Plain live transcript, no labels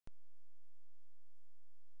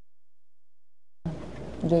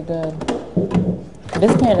Did good.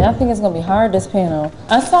 This panel, I think it's gonna be hard. This panel.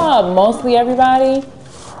 I saw mostly everybody.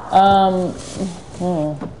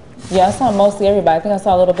 Yeah, I saw mostly everybody. I think I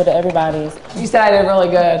saw a little bit of everybody's. You said I did really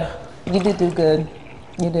good. You did do good.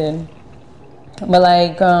 You did. But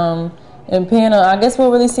like, in panel, I guess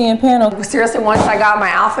we'll really see in panel. Seriously, once I got my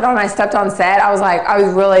outfit on, I stepped on set. I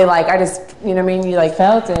was really like, I just, you know what I mean? You like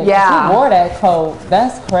felt it. Yeah. He wore that coat.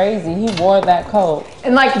 That's crazy. He wore that coat.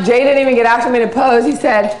 And like Jay didn't even get after me to pose. He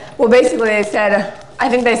said, well, basically they said, I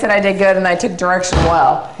think they said I did good and I took direction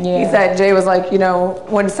well. Yeah. He said, Jay was like, you know,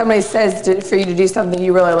 when somebody says for you to do something,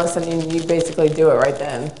 you really listen and you basically do it right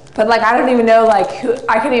then. But like, I don't even know like who,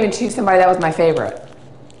 I couldn't even choose somebody that was my favorite.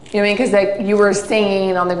 You know what I mean? Because like you were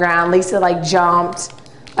singing on the ground, Lisa like jumped,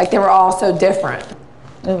 like they were all so different.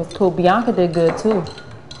 It was cool. Bianca did good too.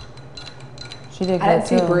 She did good too. I didn't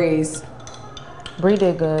see Breeze. Bree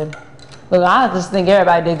did good. Look, I just think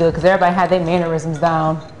everybody did good because everybody had their mannerisms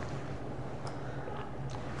down.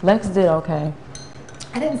 Lex did okay.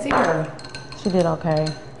 I didn't see her. She did okay.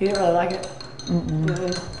 You didn't really like it?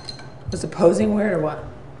 Was it posing weird or what?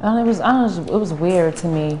 It was weird to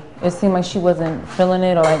me. It seemed like she wasn't feeling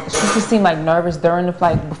it, or like she just seemed like nervous during the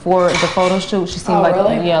before the photo shoot. She seemed like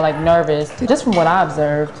really? Yeah, like nervous. Just from what I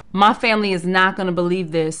observed. My family is not gonna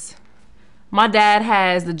believe this. My dad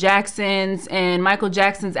has the Jacksons and Michael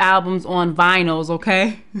Jackson's albums on vinyls,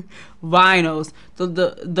 okay? Vinyls.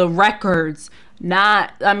 The records.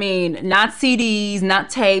 Not CDs, not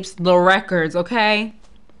tapes, the records, okay?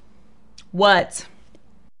 What?